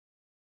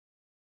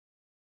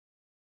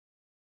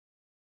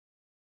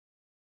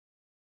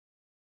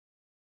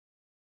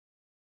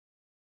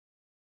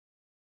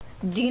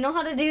Do you know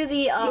how to do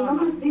the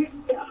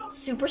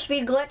super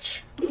speed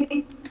glitch?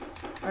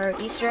 Or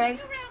Easter egg?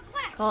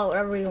 Call it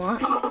whatever you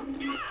want.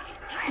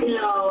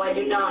 No, I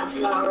do not.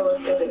 It's not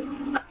really good.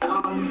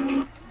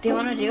 Do you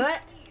want to do it?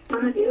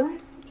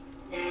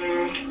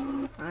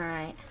 Nah.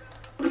 Alright.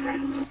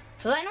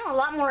 So I know a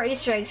lot more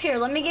Easter eggs. Here,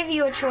 let me give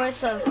you a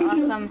choice of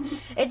some.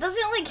 It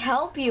doesn't like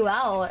help you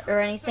out or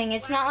anything.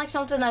 It's not like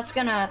something that's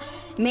gonna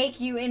make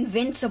you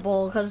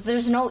invincible, because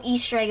there's no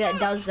Easter egg that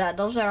does that.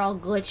 Those are all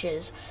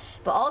glitches.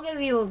 But I'll give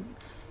you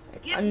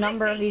a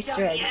number of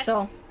Easter eggs.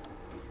 So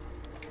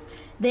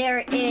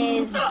there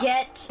is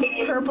get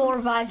purple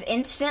revive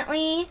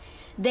instantly.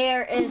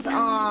 There is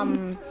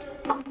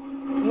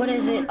what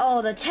is it?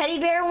 Oh, the teddy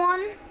bear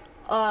one.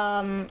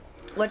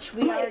 Which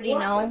we already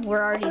know.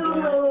 We're already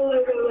doing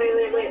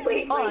it.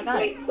 Wait. Oh, I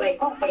got it. Wait.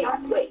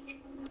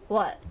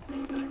 What?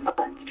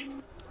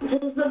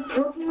 Does the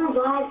purple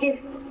revive give...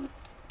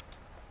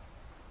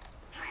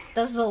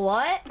 Does the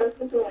what?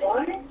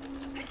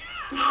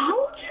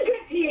 How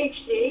did you get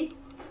PhD?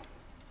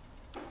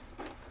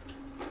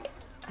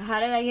 How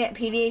did I get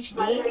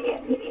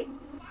PhD?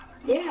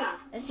 Yeah.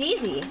 It's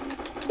easy.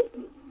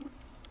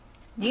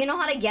 Do you know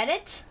how to get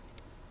it?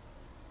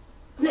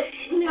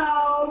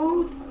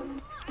 No.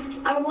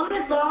 I want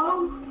it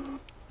though.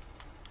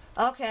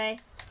 Okay.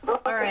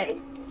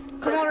 Alright.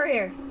 Come over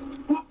here.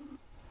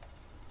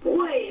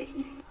 Wait.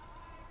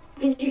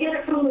 Did you get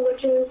it from the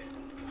witches?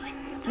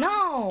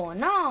 No.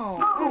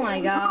 Oh my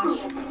gosh.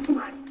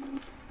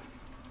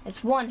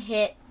 It's one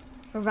hit.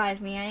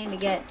 Revive me. I need to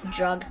get a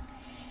drug.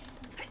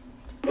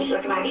 Just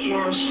like I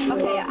can.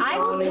 Okay,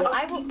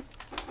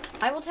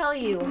 I will tell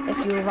you if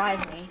you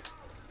revive me.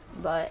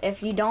 But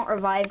if you don't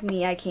revive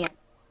me, I can't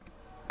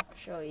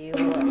show you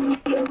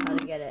how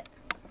to get it.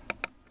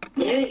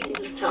 Yeah, you can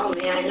just tell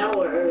me. I know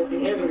where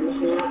everything is in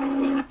this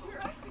map.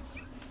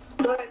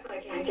 Sorry if I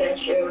can't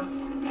get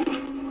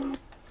you.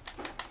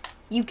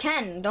 You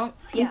can. Don't.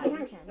 Yeah,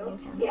 you can.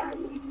 Yeah.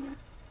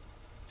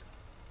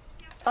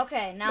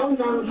 Okay, now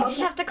you just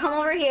have to come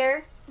over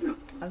here.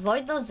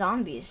 Avoid those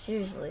zombies.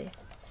 Seriously.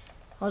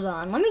 Hold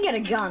on. Let me get a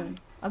gun.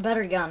 A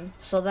better gun.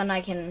 So then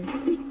I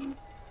can...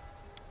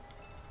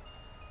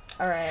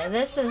 Alright,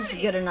 this is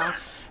good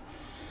enough.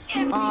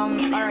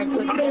 Alright,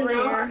 so come over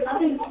here.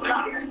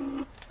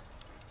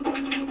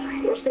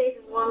 We're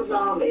saving one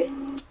zombie.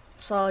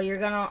 So you're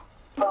gonna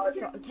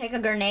take a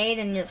grenade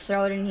and you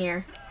throw it in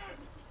here.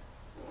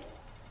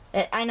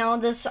 I know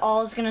this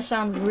all is gonna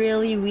sound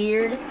really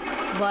weird,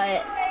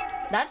 but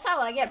that's how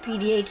I get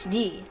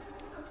PhD.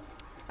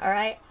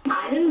 Alright?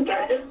 I didn't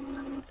get it.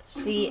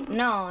 See,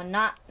 no,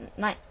 not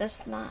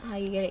that's not how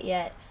you get it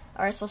yet.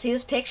 Alright, so see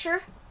this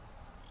picture?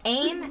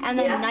 Aim and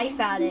then knife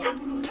at it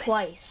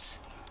twice.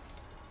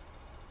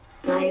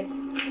 Nice.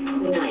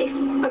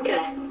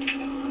 Okay.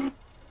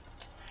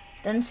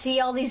 Then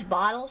see all these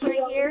bottles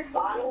right here?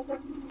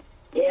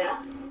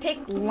 Yeah. Pick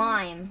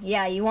lime.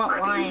 Yeah, you want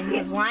lime,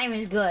 because lime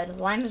is good.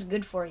 Lime is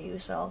good for you,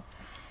 so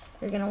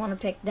you're gonna want to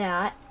pick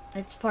that.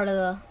 It's part of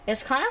the...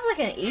 It's kind of like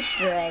an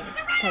Easter egg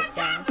type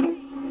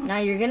thing. Now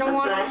you're gonna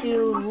want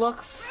to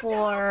look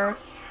for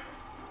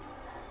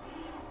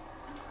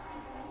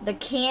the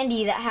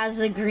candy that has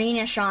the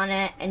greenish on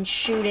it and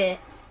shoot it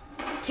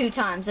 2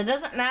 times. It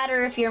doesn't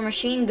matter if your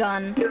machine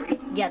gun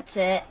gets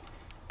it.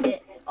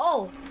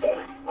 Oh!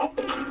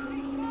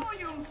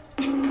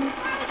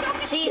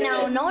 See,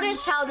 now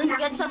notice how this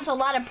gets us a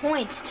lot of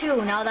points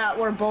too, now that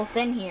we're both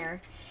in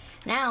here.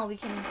 Now we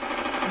can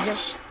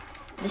just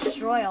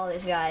destroy all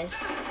these guys.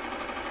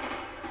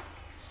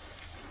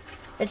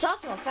 It's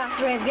also a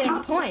faster way of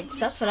getting points.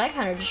 That's what I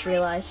kind of just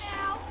realized.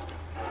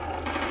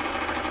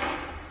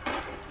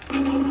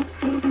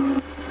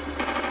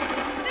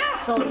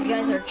 So these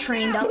guys are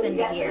trained up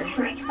into here. I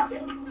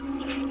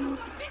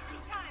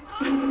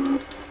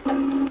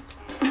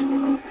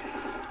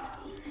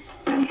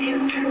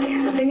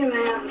think I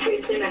might have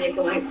too many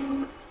points.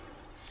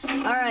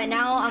 Alright,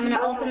 now I'm gonna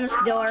open this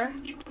door.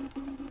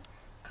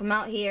 Come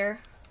out here.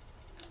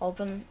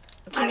 Open.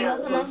 Can you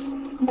open this?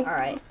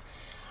 Alright.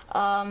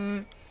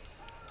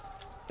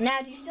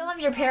 Now, do you still have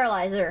your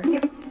paralyzer?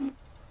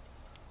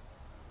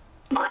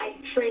 I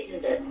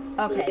traded it.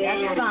 Okay,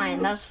 that's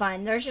fine. That's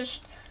fine. I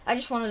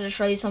just wanted to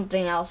show you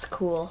something else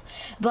cool.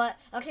 But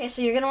okay,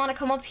 so you're gonna want to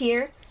come up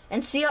here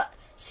and see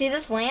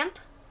this lamp.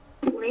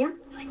 Lamp?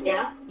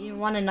 Yeah. You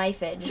want to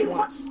knife it just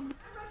once.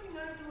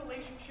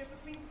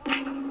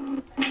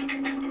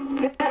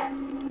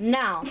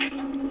 Now,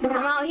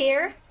 come out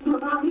here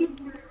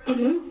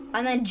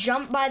and then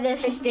jump by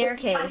this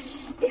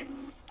staircase,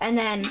 and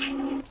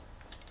then.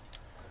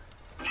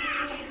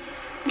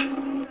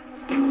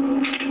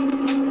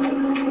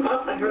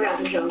 Oh, I forgot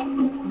to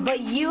jump. But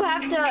you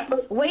have to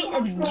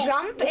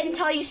jump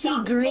until you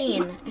see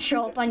green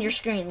show up on your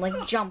screen.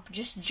 Like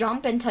just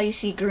jump until you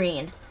see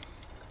green.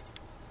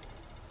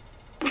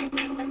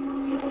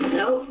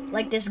 Nope.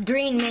 Like this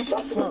green mist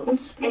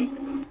floats. Nope.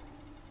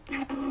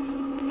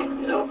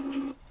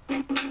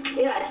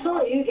 Yeah, I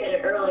saw you get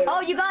it earlier.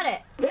 Oh, you got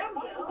it. There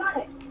we go, got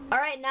it. All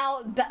right,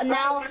 now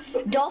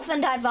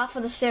dolphin dive off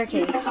of the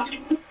staircase.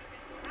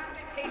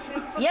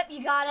 Yep,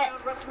 you got it.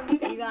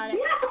 You got it.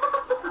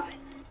 Yeah.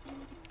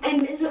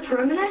 And is it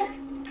permanent?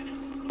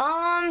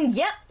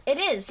 Yep, it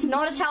is.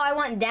 Notice how I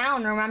went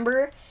down,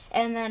 remember?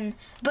 And then,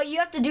 but you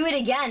have to do it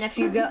again if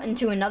you go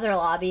into another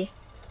lobby.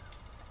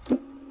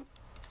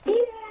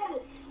 Yes.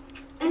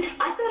 And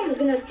I thought it was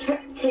gonna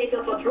take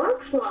up a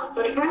perk slot,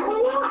 but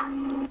apparently not.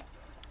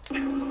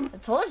 I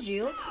told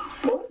you.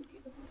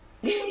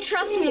 You should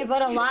trust me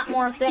about a lot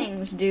more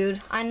things, dude.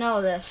 I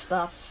know this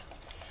stuff.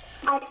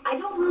 I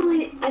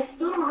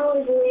still don't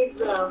really believe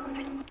the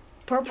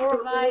Purple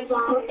revive.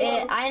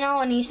 I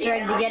know an Easter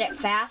egg to get it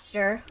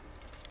faster.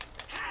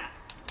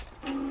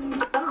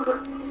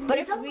 But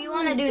if we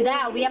want to do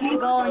that, we have to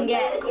go and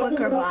get quick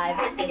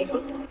revive. Does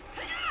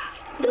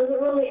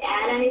it really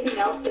add anything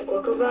else to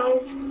quick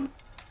revive?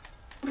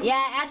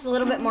 Yeah, it adds a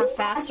little bit more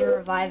faster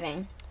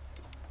reviving.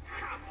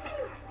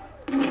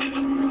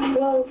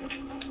 Well,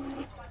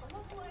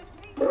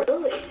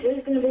 really,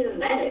 who's gonna be the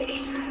medic?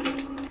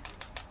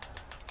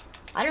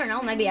 I don't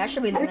know, maybe I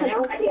should be the medic.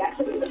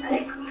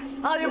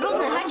 Oh, you're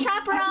building a head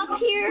chopper up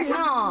here?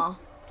 No.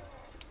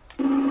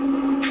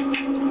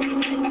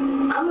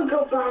 I'm gonna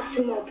go buy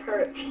some more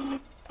perks.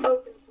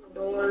 Open some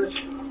doors.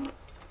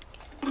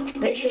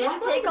 Did you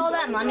just take all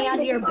that money out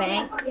of your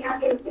bank? I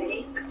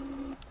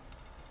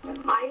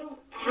don't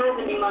have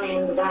any money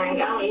in the bank.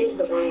 I don't use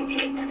the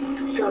bank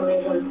for some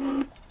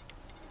reason.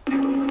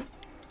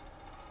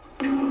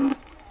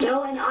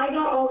 No, and I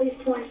got all these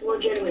points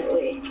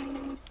legitimately.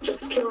 Just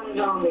killing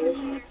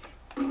zombies.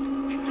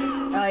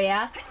 Oh,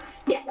 yeah?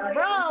 Yeah.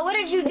 Bro, what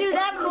did you do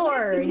that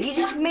for? You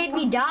just made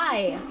me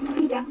die.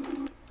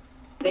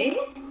 Me?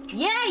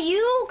 Yeah,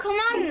 you! Come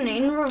on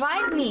and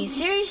revive me.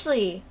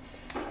 Seriously.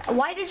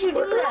 Why did you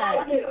do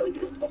that?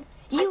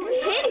 You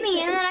hit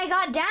me and then I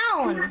got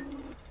down.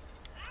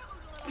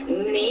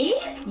 Me?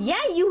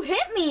 Yeah, you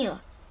hit me.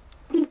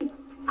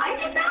 I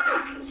did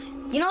not.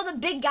 You know the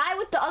big guy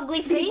with the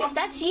ugly face?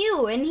 That's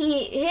you, and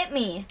he hit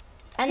me.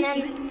 And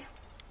then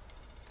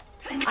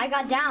I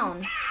got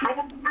down. I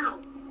got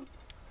down.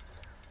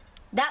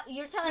 That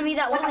you're telling me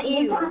that wasn't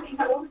you?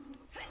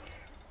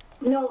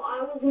 No,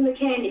 I was in the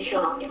candy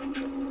shop.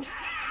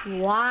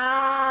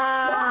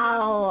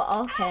 Wow.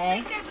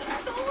 Okay.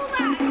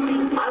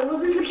 I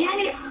was in the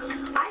candy.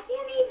 I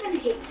can't even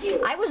hit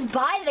you. I was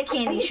by the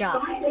candy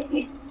shop.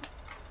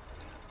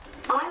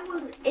 I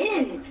was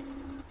in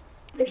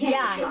the candy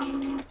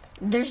shop.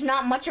 There's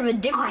not much of a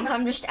difference.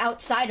 I'm just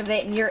outside of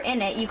it and you're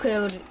in it. You could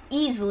have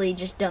easily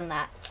just done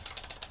that.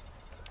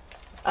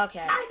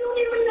 Okay. I don't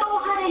even know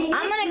how to hit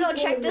I'm gonna go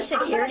check the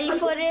security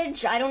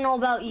footage. I don't know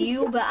about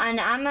you, but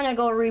I'm gonna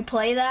go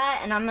replay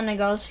that and I'm gonna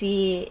go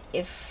see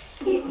if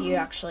you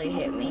actually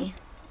hit me.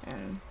 I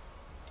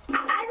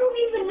don't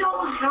even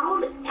know how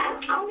to, I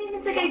don't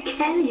even think I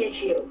can hit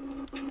you.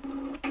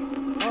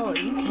 Oh,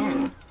 you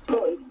can.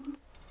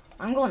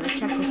 I'm going to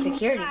check the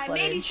security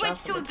footage. Maybe switch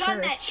off to of a the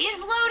gun church. that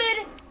is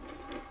loaded.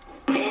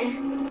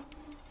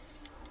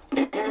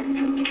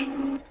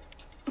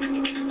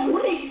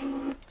 Wait,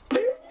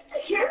 there's a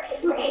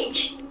security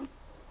range.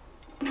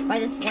 By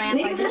this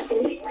lamp, I just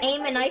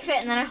aim and knife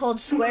it, and then I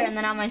hold square, and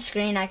then on my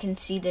screen I can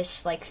see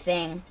this like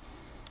thing.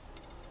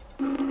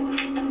 Any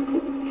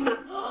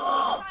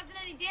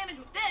damage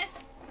with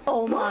this?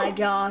 Oh my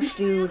gosh,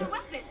 dude.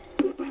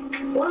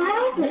 What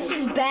happened? This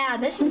is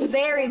bad. This is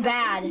very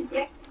bad.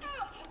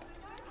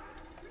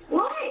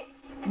 What?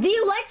 The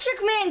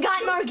electric man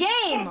got in our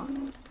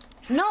game.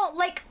 No,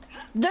 like,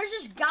 there's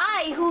this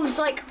guy who's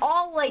like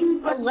all like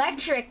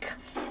electric,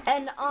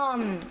 and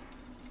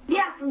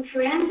Yeah, from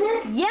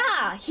transit?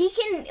 yeah, he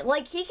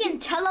can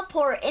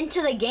teleport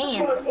into the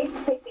game.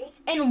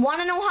 And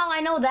wanna know how I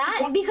know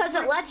that? Because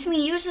it lets me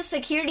use the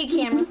security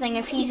camera thing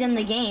if he's in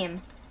the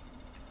game.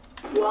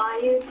 Why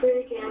you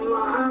freaking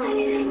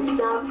lying?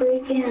 Stop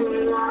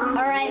freaking lying.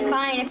 Alright,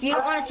 fine. If you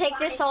don't want to take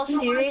this all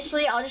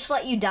seriously, I'll just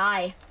let you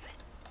die.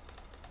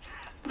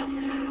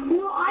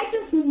 No, I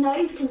just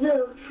knifed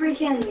the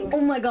freaking... Oh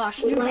my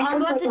gosh, dude,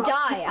 I'm about to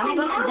die. I'm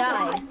about to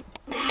die.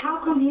 How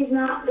come he's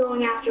not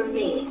going after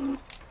me?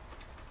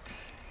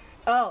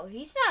 Oh,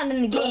 he's not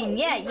in the game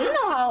yet. You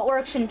know how it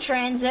works in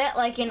transit,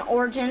 like in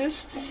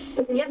Origins.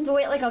 You have to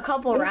wait like a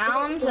couple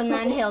rounds and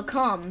then he'll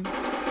come.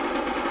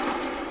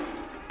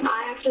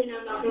 I actually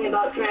know nothing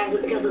about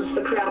transit because it's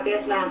the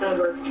crappiest map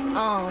ever.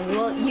 Oh,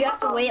 well, you have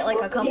to wait like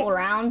a couple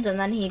rounds and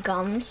then he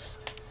comes.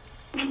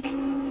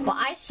 But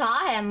I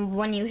saw him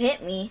when you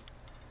hit me,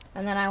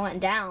 and then I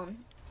went down.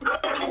 I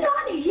did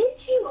not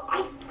hit you.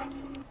 I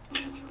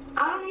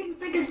don't even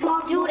think it's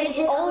possible. Dude, it's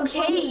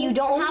okay. You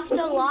don't have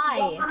to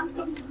lie.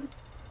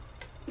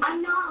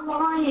 I'm not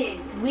lying.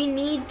 We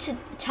need to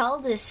tell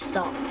this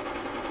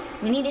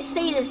stuff. We need to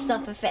say this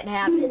stuff if it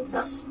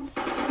happens.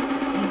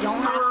 You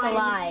don't have to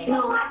lie. I'm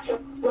not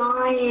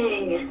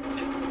lying.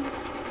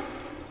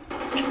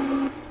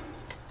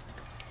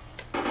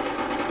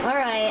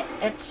 Alright,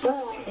 it's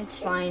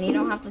fine. You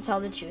don't have to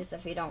tell the truth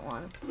if you don't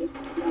want.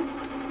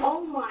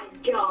 Oh my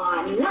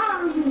god,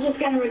 now this is just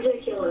kind of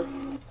ridiculous.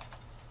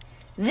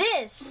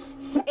 This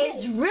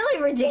is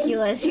really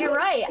ridiculous. You're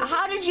right.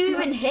 How did you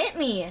even hit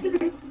me?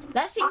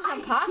 That seems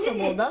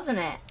impossible, doesn't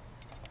it?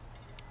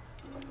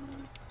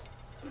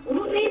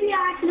 Well, maybe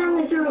I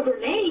accidentally threw a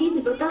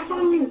grenade, but that's the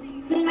only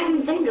thing I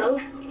can think of.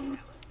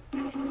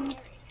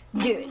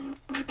 Dude,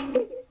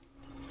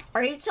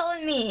 are you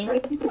telling me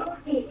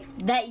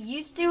that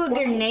you threw a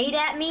grenade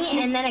at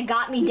me and then it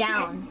got me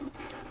down?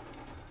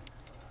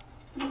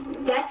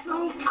 That's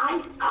no,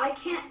 I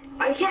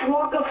can't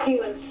walk up to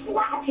you and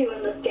slap you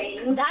in this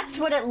game. That's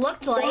what it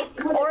looked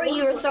like. Or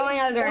you were throwing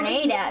a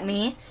grenade at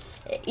me.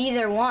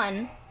 Either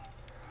one.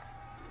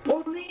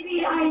 Or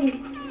maybe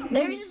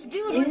There's this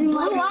dude with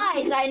blue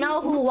eyes I know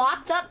who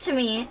walked up to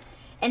me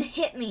and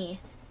hit me.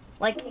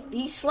 Like,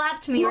 he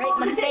slapped me right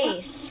in the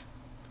face.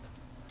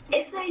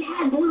 If they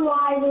had blue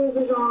eyes, it was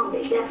a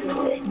zombie,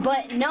 definitely.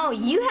 But no,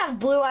 you have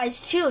blue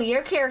eyes too.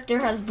 Your character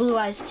has blue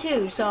eyes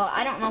too, so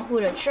I don't know who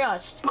to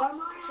trust.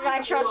 Should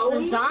I trust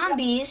the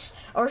zombies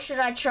or should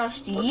I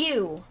trust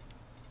you?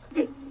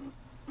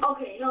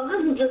 Okay, no,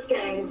 this is just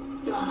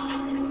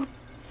getting...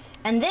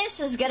 And this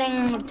is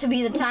getting to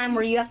be the time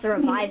where you have to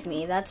revive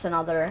me. That's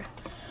another...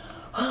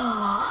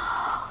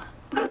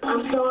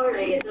 I'm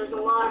sorry, there's a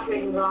lot of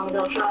freaking zombies.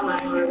 I'll try my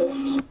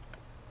hardest.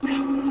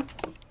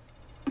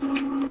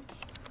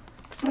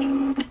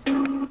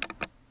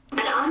 And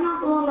I'm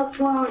not the one that's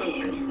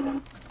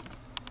flying.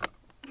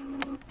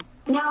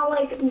 Now,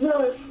 like,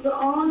 the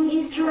song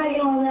Easter egg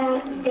and all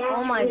that, that's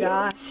Oh my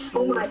gosh.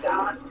 Oh my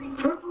god.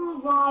 Purple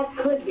Revive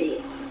could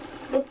be.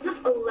 Is this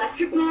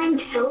Electric Man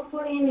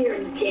teleporting into your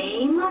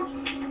game?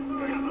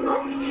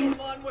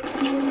 What?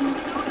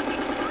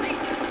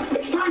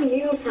 It's time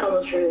you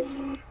tell the truth.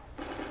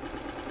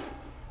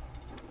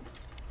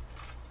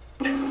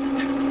 I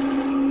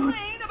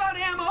ain't about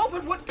ammo,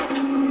 but what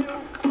can you do?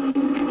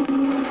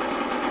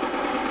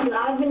 But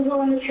I've been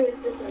telling the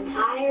truth this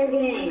entire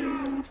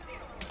game.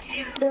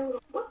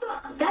 So, what the?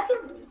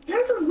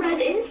 There's a red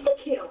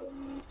insta-kill.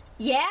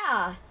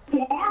 Yeah.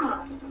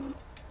 Yeah.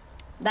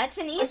 That's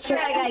an Easter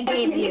egg I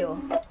gave you.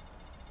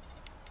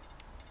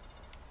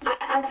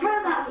 I've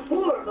heard that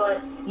before,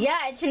 but...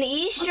 Yeah, it's an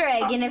Easter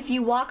egg, and if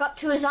you walk up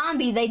to a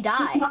zombie, they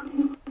die.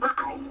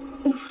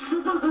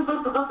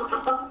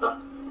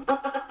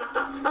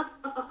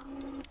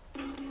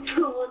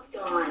 Oh, it's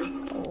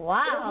gone.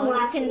 Wow,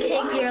 you can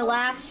take your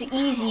laughs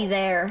easy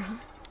there.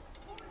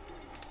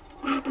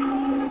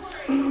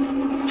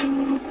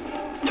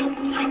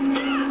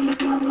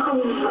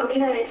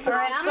 Okay.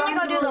 Alright, I'm gonna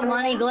go do the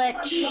money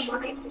glitch.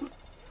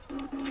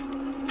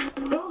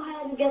 Go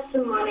ahead and get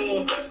some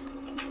money.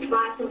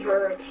 Buy some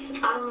perks. I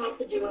don't know what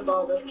to do with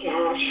all this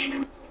cash.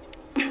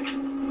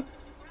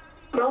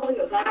 Probably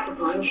go back a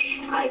punch.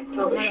 I I'm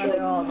probably gonna should.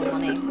 do all the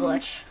money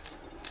glitch.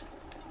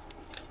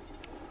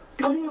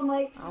 I think I'm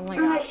like, Oh my I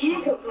god.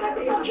 can't go back a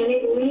punch. I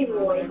need to leave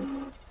one.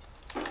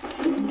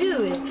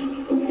 Dude,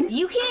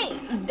 you can't...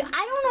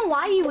 I don't know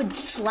why you would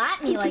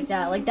slap me like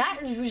that. Like,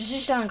 that was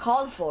just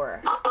uncalled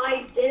for.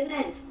 I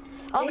didn't.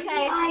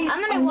 Okay,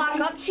 I'm gonna walk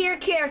up to your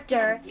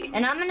character,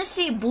 and I'm gonna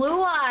see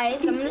blue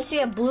eyes. I'm gonna see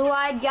a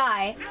blue-eyed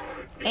guy,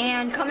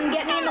 and come and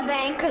get me in the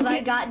bank, because I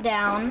got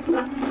down.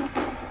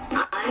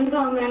 I'm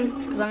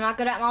coming. Because I'm not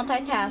good at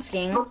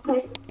multitasking.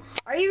 Okay.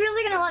 Are you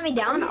really gonna let me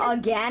down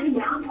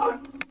again?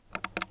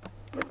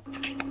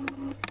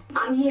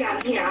 I'm here.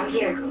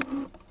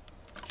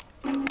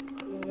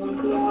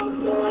 Come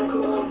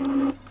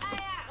on.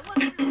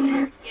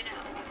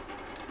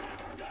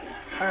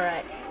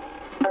 Alright.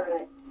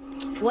 Alright.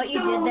 What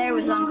you did there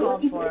was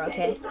uncalled for,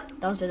 okay?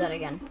 Don't do that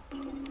again.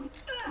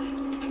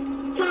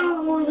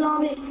 More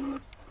zombies.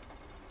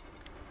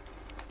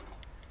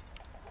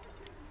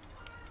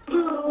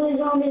 More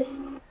zombies.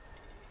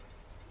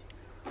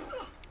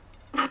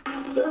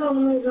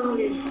 More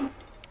zombies.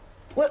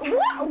 What?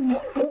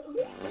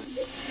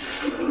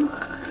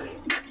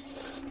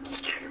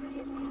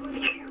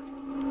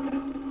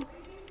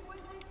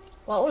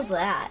 What was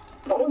that?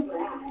 What was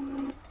that?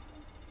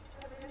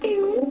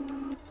 Ew.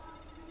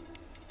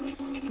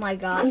 My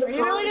gosh, are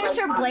you really gonna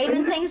start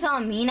blaming things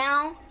on me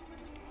now?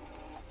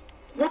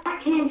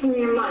 That came from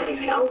your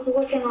mic. I was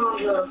looking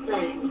on the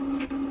thing.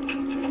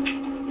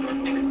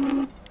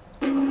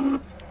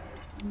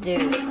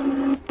 Dude,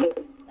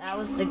 that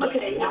was the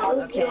game.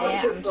 Okay,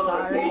 I'm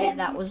sorry,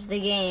 that was the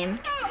game.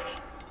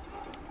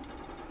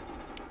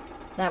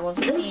 That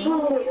wasn't This me.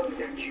 whole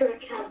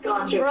trick has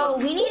gone too Bro, far.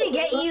 we need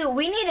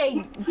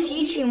to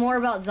teach you more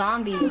about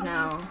zombies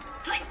now.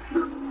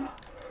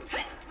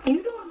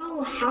 You don't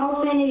know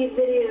how many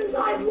videos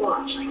I've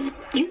watched.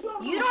 You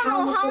don't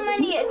know how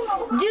many...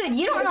 Dude,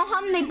 you don't know how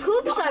many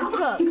poops I've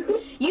took.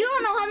 You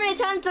don't know how many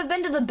times I've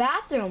been to the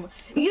bathroom.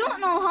 You don't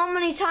know how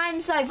many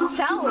times I've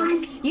fell.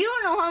 You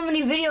don't know how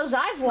many videos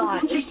I've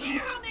watched.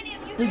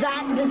 Does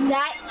that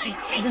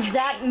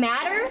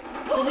matter?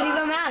 Does it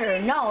even matter?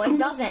 No, it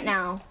doesn't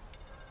now.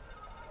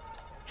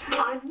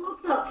 I've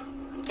looked up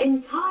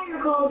entire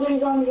Call of Duty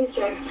Zombies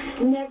check.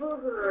 Never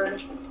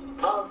heard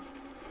of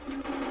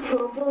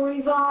Purple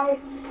Revive,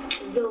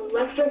 the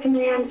Electric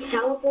Man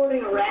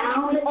teleporting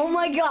around. Oh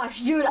my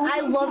gosh, dude,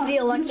 I love the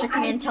Electric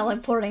Man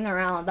teleporting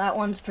around. That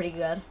one's pretty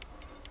good.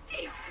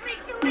 These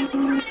freaks are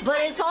But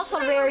it's also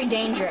very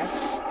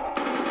dangerous.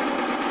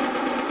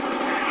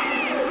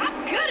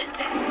 I'm good at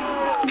this.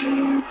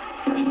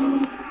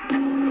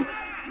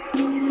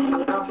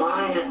 I'm not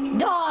buying it.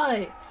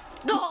 Die!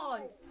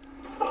 Die!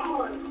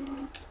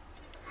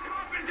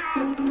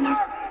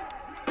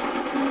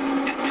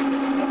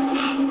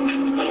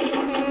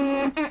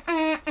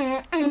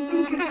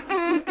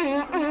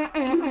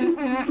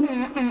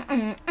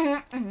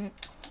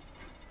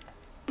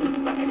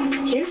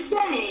 You're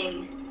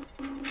saying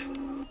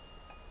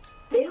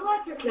the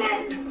Electric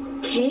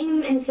Man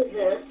came into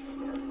this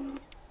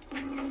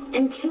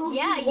and killed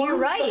Yeah, you you're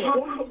once,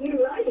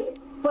 right.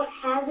 but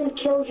hasn't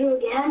killed you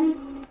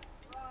again?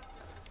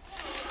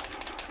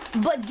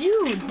 But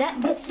dude,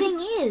 the thing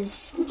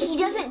is, he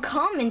doesn't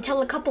come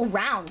until a couple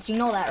rounds. You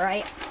know that,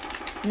 right?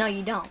 No,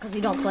 you don't, because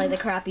you don't play the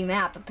crappy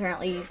map.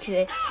 Apparently, you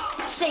could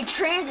say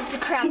Transit's a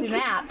crappy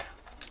map.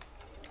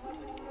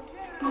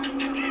 Because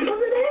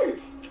it is.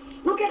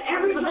 Look at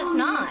every Because it's zombie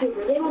not.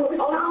 YouTuber. They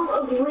will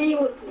all agree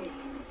with me.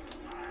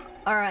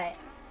 Alright.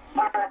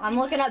 I'm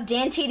looking up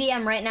Dan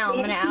TDM right now. I'm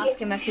going to ask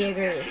him if he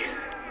agrees.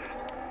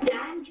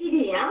 Dan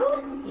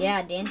TDM?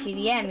 Yeah, Dan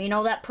TDM. You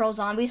know that Pro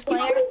Zombies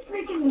player? He's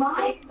freaking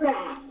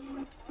Minecraft.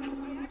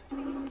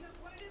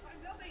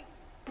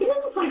 He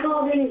doesn't play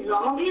Call of Duty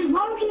Zombies.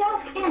 Why would you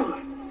ask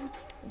him?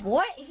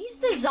 What? He's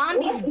the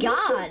zombies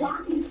god.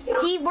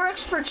 He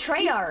works for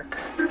Treyarch.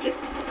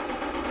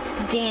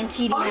 Dan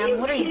TDM,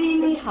 what are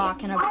you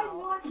talking I about?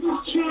 watched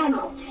his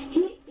channel.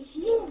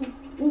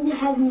 He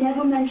has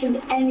never mentioned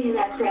any of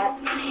that crap.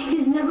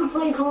 He's never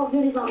played Call of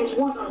Duty Zombies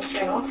once on his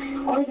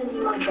channel. All he does is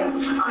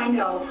Minecraft. I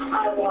know.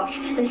 I watched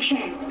his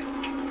channel.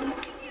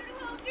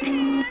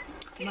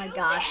 Oh my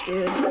gosh,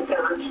 dude.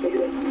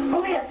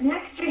 Oh yes,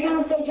 next you're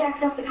gonna say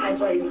Jacksepticeye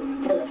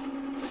plays this.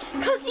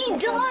 Cause he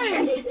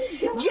does!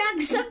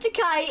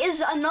 Jacksepticeye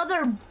is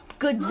another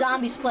good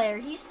zombies player.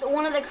 He's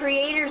one of the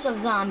creators of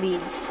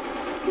zombies.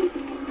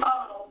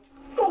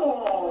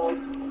 Oh,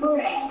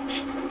 frick.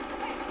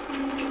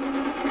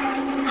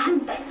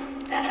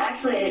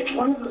 Actually,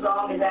 one of the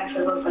zombies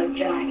actually looks like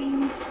Jack.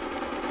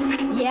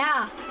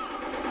 Yeah.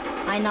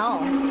 I know.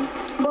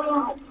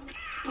 Well,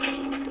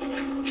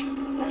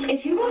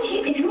 if you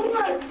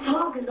want to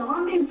talk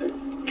zombies,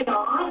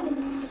 God,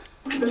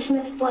 the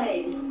Smith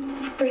plays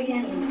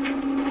freaking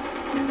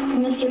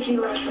Mr. T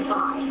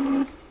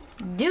Electrify.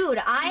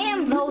 Dude, I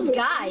am those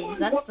guys.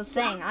 That's the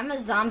thing. I'm the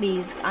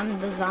zombies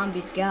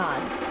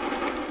god.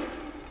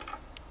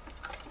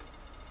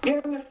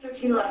 You're Mr.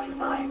 T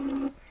Electrify.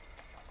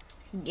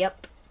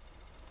 Yep.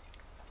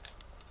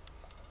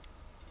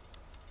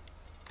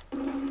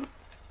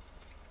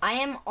 I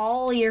am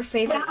all your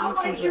favorite Sound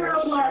like you're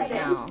YouTubers right 11.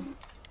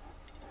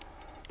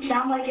 now.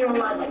 Sound like you're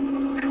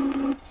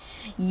 11.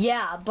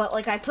 Yeah, but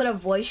like I put a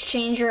voice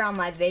changer on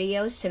my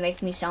videos to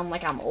make me sound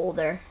like I'm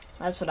older.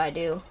 That's what I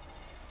do.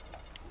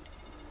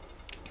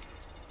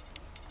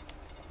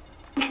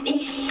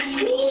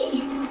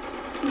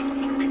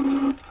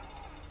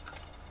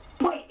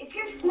 Wait, if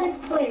you're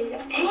Smith Plays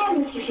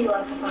and Mr. T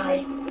Electrify,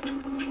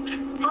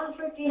 how the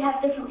frick do you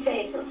have different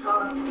faces,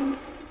 huh?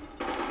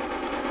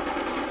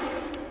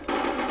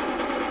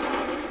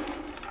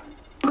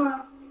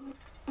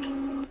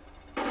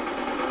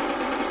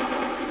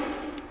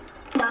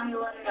 Time to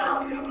let it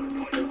out.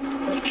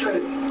 It's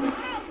true.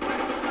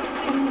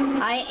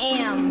 I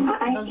am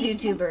those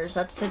YouTubers.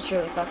 That's the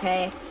truth,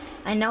 okay?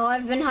 I know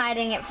I've been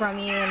hiding it from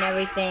you and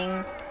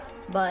everything,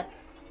 but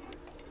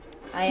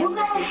I am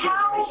Well, those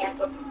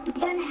YouTubers.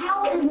 then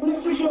how is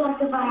Mr. T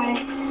Electrify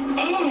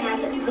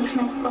and the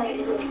Smith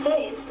Plays his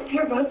face? If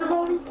you're both of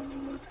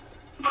them,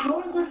 how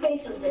are their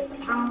faces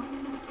different, huh?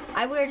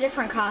 I wear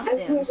different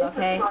costumes,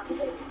 okay?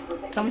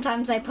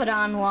 Sometimes I put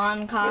on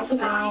one costume,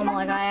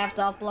 like I have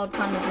to upload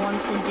kind of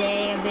once a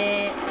day a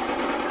bit.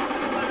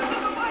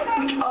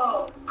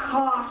 Oh,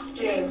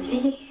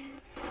 costumes.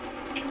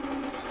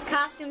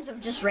 Costumes of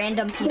just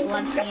random people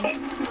I've seen.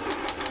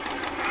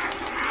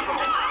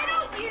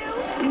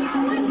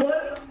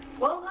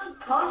 Well, those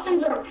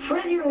costumes are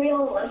pretty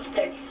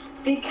realistic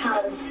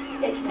because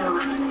it's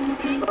not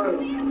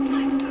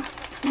true.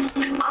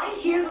 I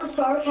hear the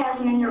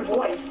sarcasm in your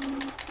voice.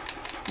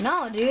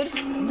 No, dude.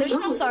 There's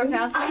no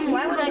sarcasm.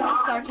 Why would I be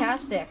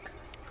sarcastic?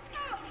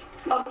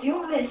 Oh, do you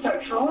want me to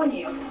start trolling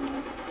you?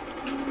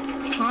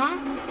 Huh?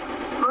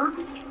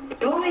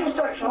 Do you want me to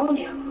start trolling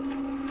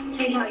you?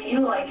 See how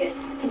you like it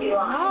to be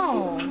live.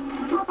 No.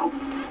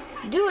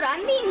 Dude,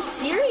 I'm being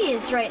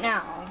serious right now.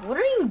 What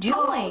are you doing?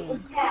 Oh,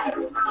 yeah,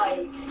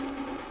 right.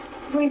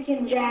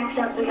 Freaking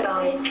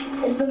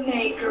Jacksepticeye is the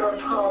maker of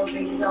Call of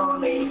Duty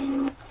Zombies.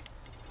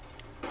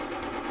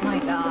 My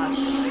gosh.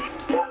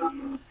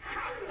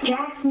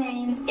 Jack's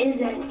name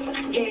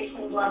isn't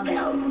Jason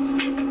Blundell.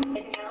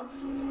 Anything else?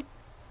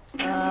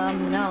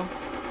 No.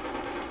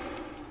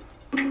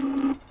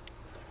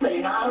 But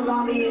you're not a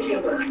zombie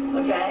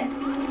YouTuber, okay?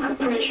 I'm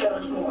pretty sure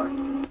there's more.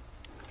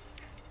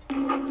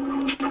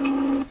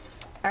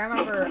 I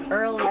remember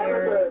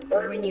earlier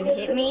when you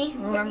hit me,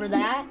 remember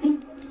that?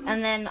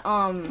 And then,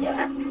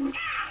 Yeah.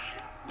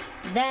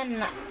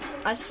 then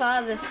I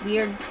saw this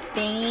weird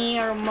thingy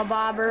or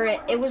mabobber.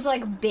 It was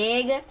like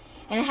big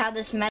and it had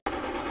this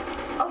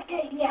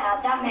Okay, yeah,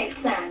 that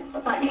makes sense. I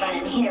thought you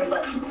went in here,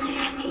 but...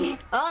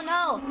 Oh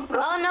no!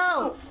 Oh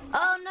no!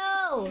 Oh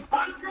no!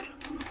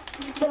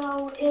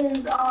 So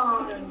is,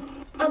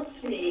 let's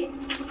see.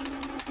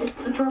 Is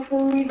the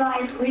purple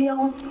revive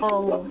real?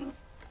 Oh.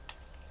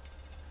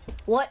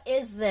 What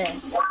is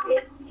this?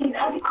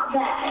 That's not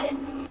bad.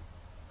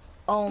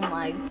 Oh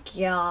my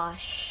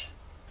gosh.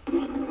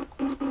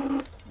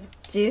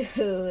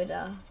 Dude.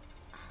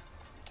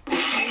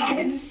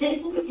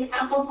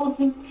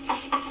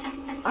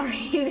 Are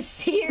you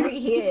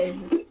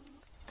serious?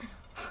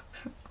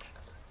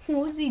 What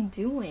was he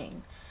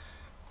doing?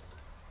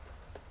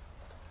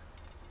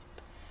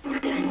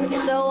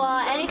 So,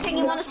 anything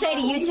you want to say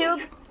to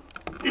YouTube?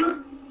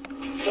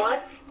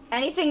 What?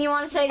 Anything you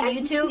want to say to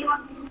YouTube?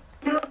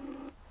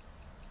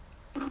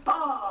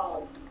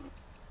 Oh.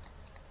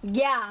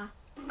 Yeah.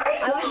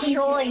 I was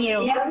trolling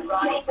you. Yeah,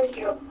 right.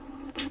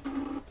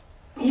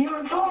 You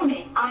were trolling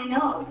me. I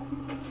know.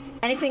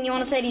 Anything you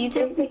want to say to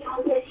YouTube?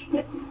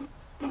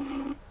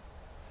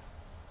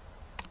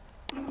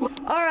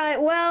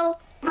 Alright, well,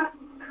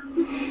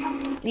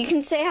 you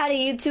can say hi to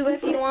YouTube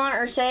if you want,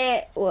 or say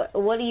it,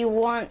 what do you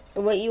want,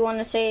 what you want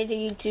to say to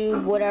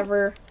YouTube,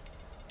 whatever.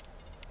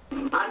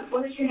 I'm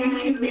pushing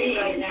angry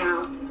right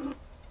now.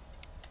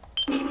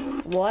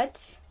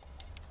 What?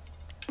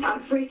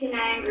 I'm freaking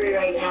angry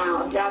right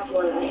now. That's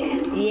what I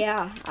am.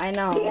 Yeah, I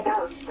know.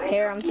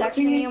 Here, I'm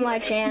texting you my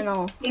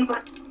channel.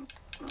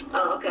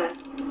 Oh, okay.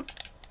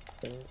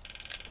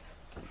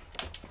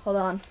 Hold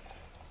on.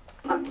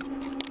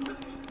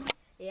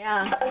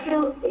 Yeah.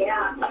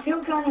 I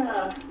feel kind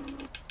of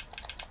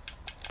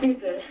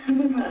stupid.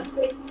 God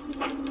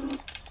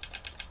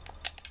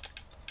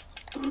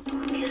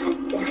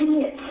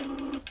dang it.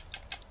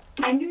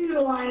 I knew you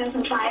were lying this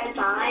entire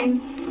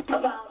time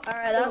about...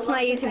 Alright, that's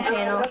my YouTube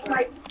channel.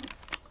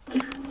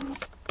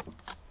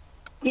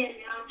 Yeah, you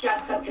know,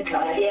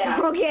 Jacksepticeye, yeah.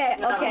 Okay,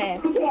 okay.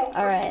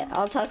 Alright,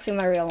 I'll text you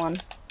my real one.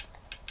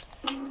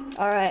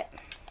 Alright.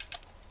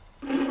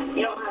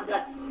 You don't have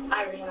that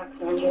Irish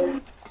accent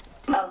here.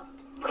 Oh,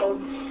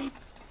 code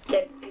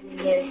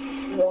sickness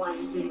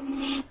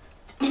one.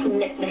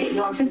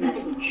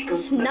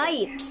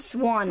 Snipes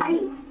one.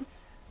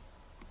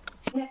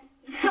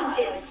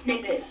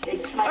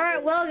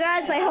 Alright, well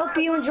guys, I hope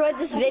you enjoyed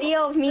this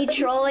video of me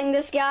trolling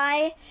this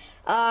guy.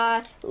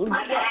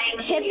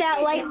 Hit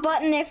that like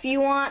button if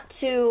you want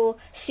to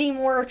see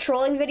more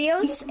trolling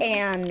videos,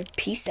 and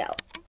peace out.